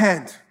up my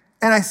hand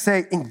and I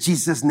say, in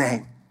Jesus'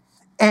 name,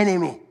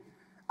 enemy,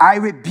 I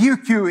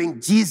rebuke you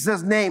in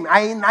Jesus' name.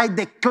 I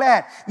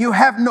declare you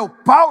have no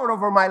power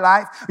over my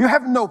life. You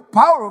have no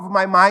power over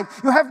my mind.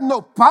 You have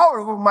no power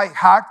over my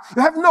heart.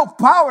 You have no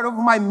power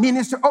over my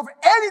ministry, over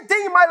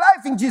anything in my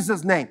life in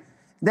Jesus' name.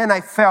 Then I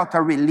felt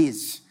a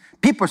release.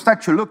 People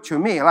start to look to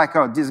me like,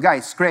 oh, this guy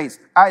is crazy.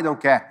 I don't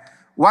care.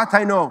 What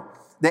I know,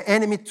 the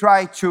enemy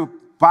tried to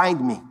bind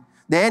me.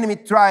 The enemy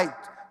tried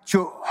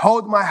to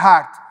hold my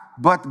heart,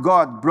 but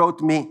God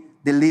brought me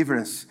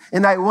deliverance.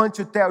 And I want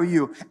to tell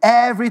you,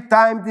 every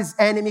time this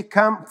enemy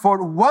come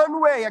for one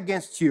way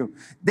against you,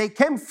 they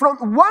came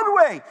from one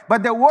way,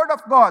 but the word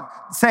of God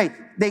say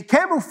they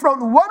came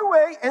from one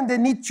way and they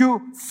need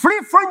to flee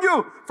from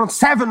you from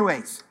 7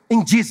 ways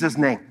in Jesus'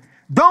 name.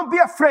 Don't be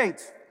afraid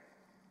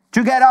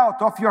to get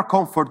out of your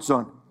comfort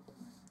zone.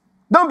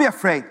 Don't be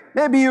afraid.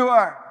 Maybe you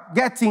are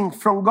getting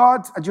from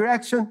God a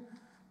direction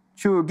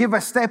to give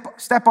a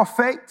step of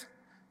faith.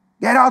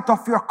 Get out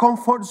of your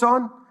comfort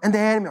zone. And the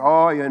enemy,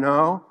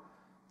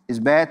 it's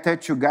better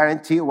to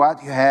guarantee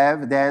what you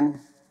have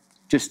than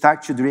to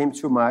start to dream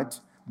too much.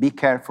 Be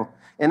careful.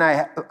 And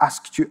I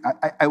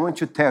want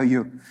to tell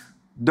you,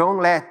 don't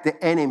let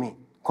the enemy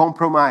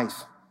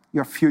compromise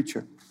your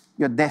future,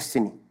 your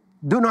destiny.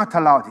 Do not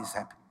allow this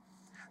happen.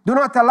 Do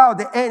not allow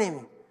the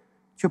enemy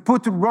to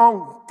put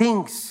wrong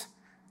things,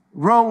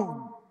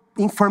 wrong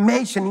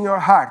information in your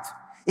heart.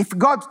 If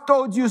God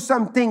told you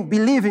something,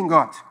 believe in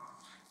God.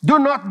 Do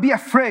not be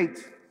afraid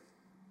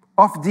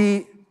of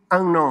the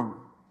unknown.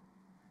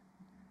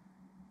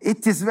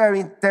 It is very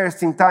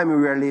interesting time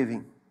we are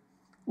living.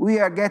 We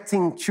are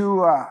getting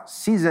to a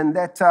season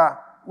that,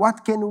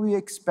 what can we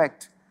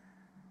expect?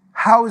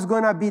 How is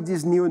going to be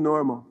this new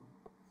normal?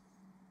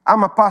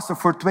 I'm a pastor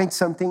for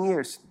 20-something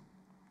years.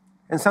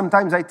 And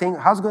sometimes I think,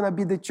 how's going to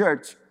be the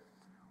church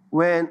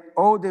when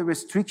all the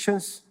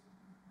restrictions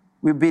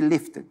will be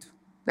lifted?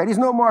 There is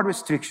no more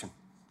restriction.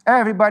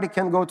 Everybody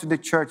can go to the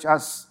church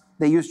as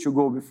they used to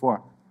go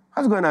before.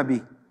 How's it going to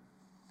be?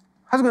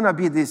 How's going to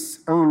be this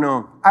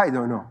unknown? I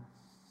don't know.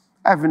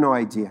 I have no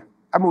idea.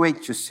 I'm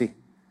waiting to see.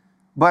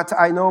 But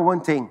I know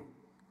one thing.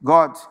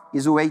 God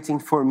is waiting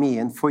for me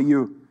and for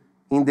you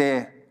in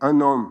the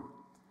unknown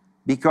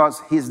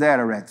because He's there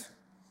already.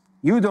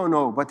 You don't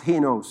know, but He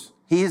knows.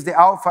 He is the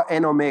Alpha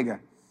and Omega.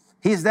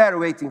 He's there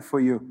waiting for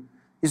you.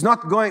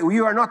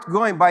 You are not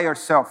going by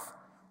yourself.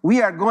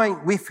 We are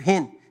going with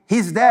Him.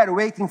 He's there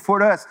waiting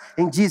for us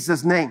in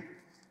Jesus' name.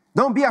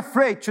 Don't be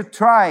afraid to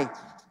try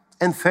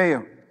and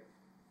fail.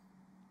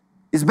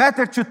 It's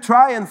better to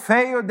try and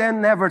fail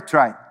than never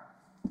try.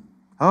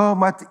 Oh,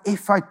 but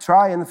if I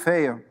try and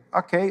fail,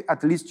 okay,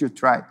 at least you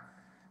tried.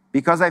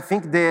 Because I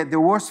think the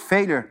worst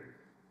failure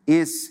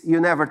is you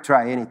never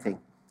try anything.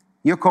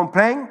 You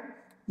complain,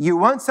 you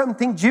want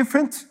something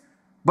different,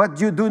 but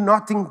you do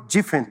nothing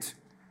different.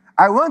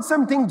 I want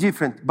something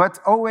different, but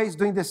always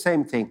doing the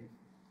same thing.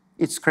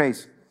 It's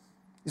crazy.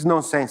 It's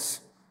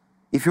nonsense.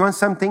 If you want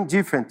something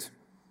different,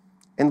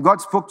 and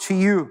God spoke to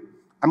you,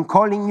 I'm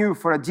calling you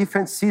for a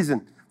different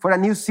season, for a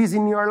new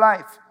season in your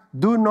life.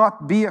 Do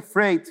not be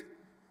afraid.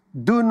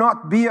 Do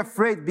not be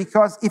afraid,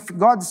 because if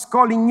God is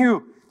calling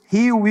you,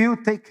 He will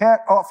take care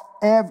of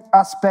every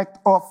aspect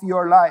of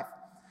your life.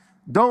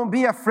 Don't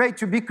be afraid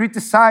to be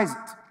criticized.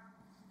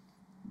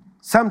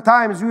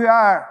 Sometimes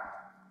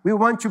we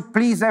want to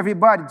please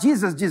everybody.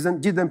 Jesus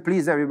didn't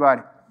please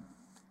everybody.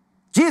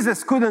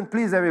 Jesus couldn't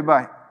please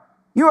everybody.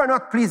 You are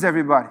not please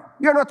everybody.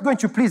 You are not going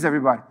to please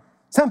everybody.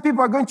 Some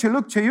people are going to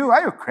look to you.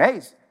 Are you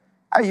crazy?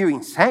 Are you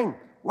insane?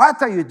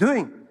 What are you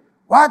doing?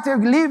 What are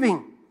you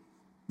living?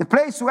 The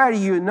place where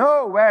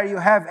where you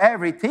have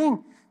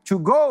everything to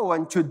go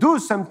and to do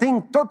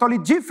something totally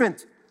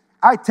different.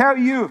 I tell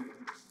you,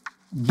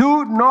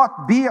 do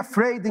not be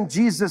afraid in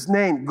Jesus'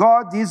 name.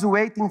 God is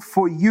waiting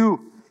for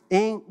you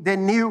in the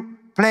new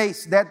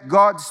place that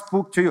God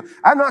spoke to you.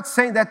 I'm not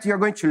saying that you're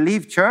going to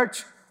leave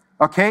church,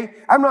 okay?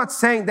 I'm not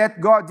saying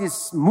that God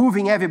is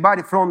moving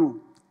everybody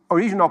from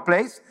original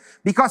place,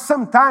 because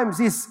sometimes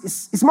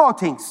it's small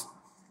things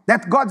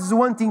that God is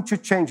wanting to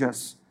change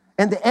us.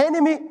 And the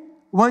enemy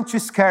wants to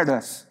scare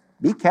us.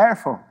 Be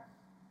careful.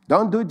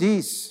 Don't do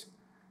this.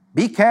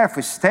 Be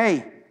careful.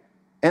 Stay.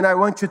 And I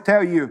want to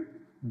tell you,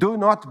 do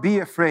not be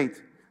afraid.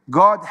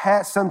 God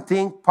has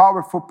something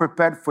powerful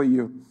prepared for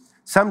you.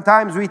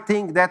 Sometimes we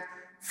think that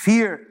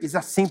fear is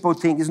a simple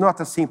thing. It's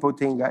not a simple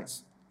thing,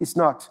 guys. It's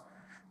not.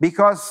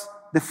 Because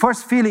the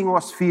first feeling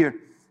was fear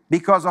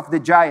because of the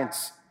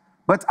giants.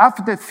 But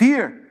after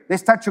fear, they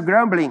start to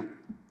grumbling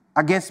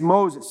against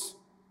Moses.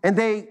 And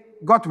they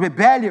got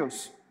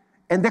rebellious.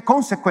 And the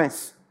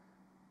consequence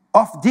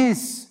of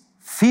this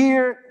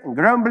fear,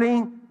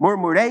 grumbling,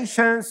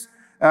 murmurations,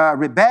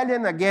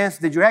 rebellion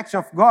against the direction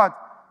of God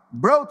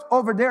brought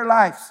over their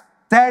lives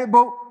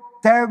terrible,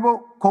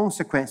 terrible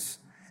consequence.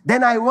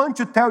 Then I want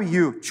to tell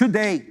you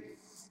today,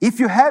 if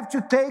you have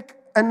to take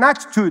an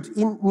attitude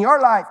in your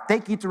life,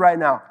 take it right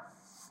now.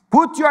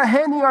 Put your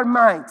hand in your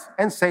mind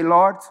and say,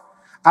 Lord,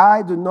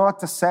 I do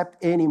not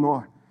accept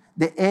anymore.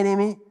 The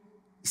enemy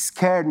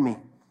scared me.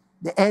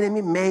 The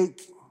enemy made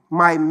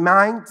my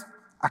mind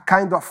a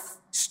kind of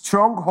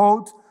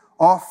stronghold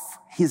of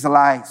his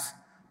lies.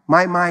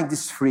 My mind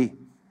is free.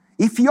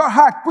 If your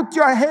heart, put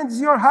your hands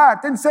in your heart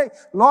and say,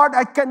 Lord,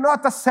 I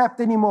cannot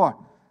accept anymore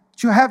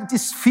to have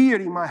this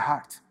fear in my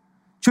heart,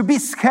 to be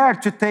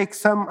scared to take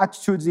some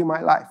attitudes in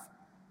my life.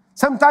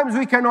 Sometimes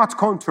we cannot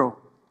control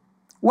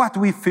what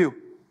we feel.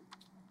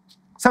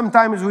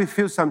 Sometimes we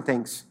feel some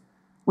things.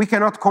 We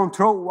cannot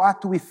control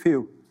what we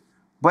feel,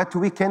 but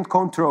we can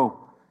control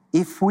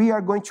if we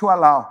are going to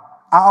allow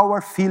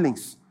our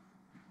feelings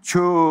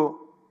to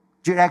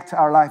direct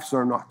our lives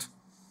or not.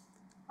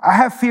 I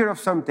have fear of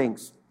some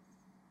things.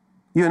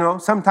 You know,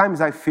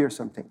 sometimes I fear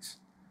some things.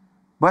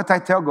 But I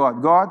tell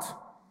God, God,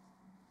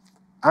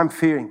 I'm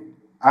fearing.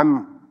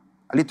 I'm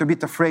a little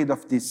bit afraid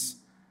of this,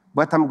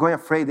 but I'm going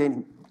afraid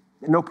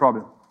no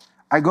problem.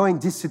 I go in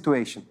this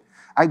situation.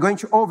 I'm going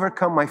to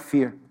overcome my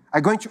fear.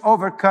 I'm going to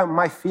overcome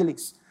my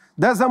feelings.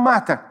 Doesn't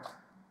matter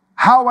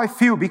how I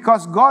feel,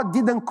 because God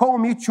didn't call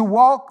me to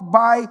walk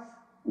by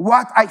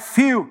what I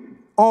feel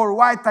or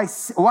what I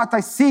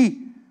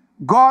see.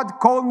 God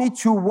called me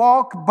to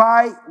walk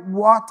by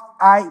what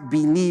I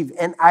believe,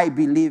 and I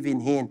believe in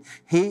Him.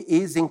 He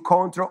is in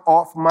control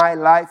of my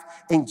life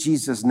in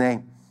Jesus'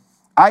 name.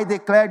 I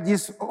declare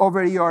this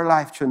over your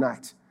life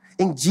tonight.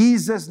 In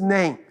Jesus'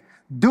 name,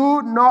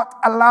 do not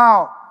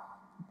allow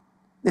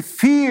the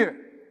fear,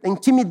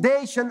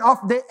 intimidation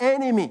of the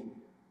enemy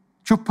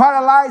to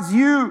paralyze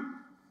you.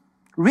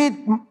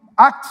 Read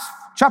Acts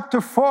chapter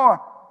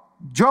 4.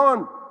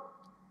 John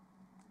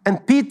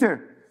and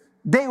Peter,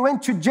 they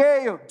went to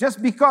jail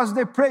just because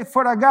they prayed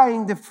for a guy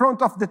in the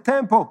front of the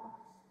temple.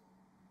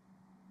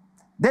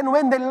 Then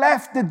when they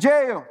left the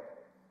jail,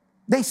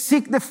 they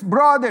seek the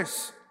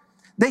brothers,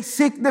 they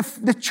seek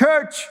the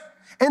church,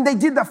 and they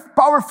did a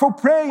powerful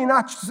prayer in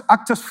Acts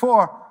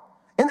 4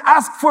 and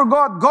ask for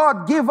God,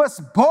 God, give us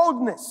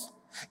boldness.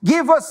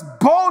 Give us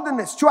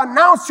boldness to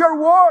announce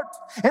your word.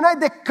 And I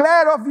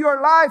declare of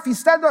your life,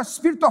 instead of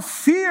spirit of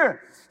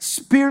fear,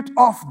 spirit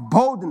of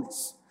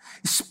boldness.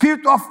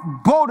 Spirit of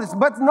boldness,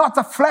 but not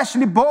a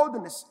fleshly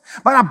boldness,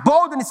 but a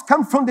boldness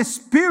comes from the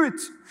Spirit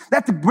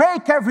that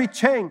break every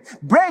chain,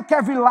 break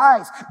every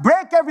lies,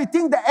 break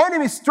everything the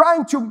enemy is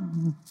trying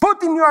to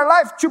put in your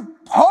life to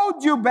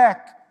hold you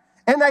back.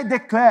 And I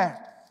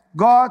declare,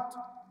 God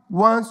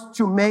wants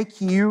to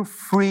make you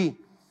free.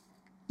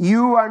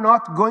 You are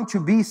not going to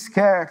be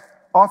scared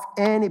of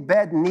any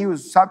bad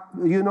news.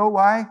 You know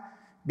why?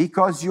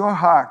 Because your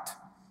heart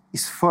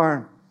is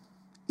firm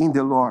in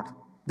the Lord.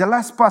 The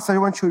last passage I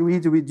want to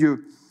read with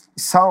you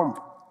is Psalm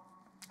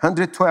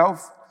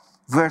 112,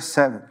 verse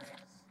 7.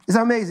 It's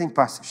an amazing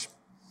passage.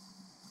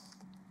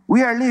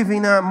 We are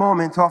living a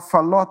moment of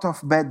a lot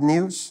of bad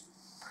news,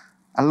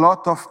 a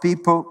lot of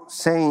people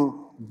saying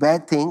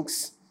bad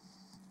things,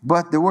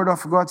 but the word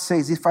of God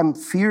says, if I'm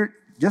feared,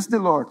 just the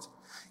Lord,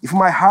 if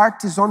my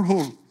heart is on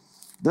Him,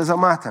 doesn't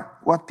matter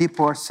what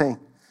people are saying.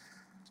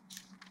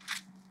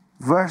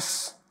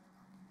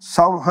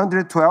 Psalm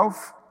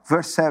 112,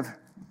 verse 7.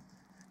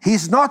 He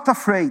is not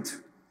afraid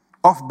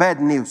of bad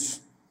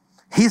news.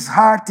 His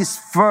heart is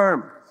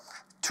firm,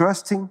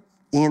 trusting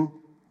in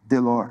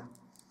the Lord.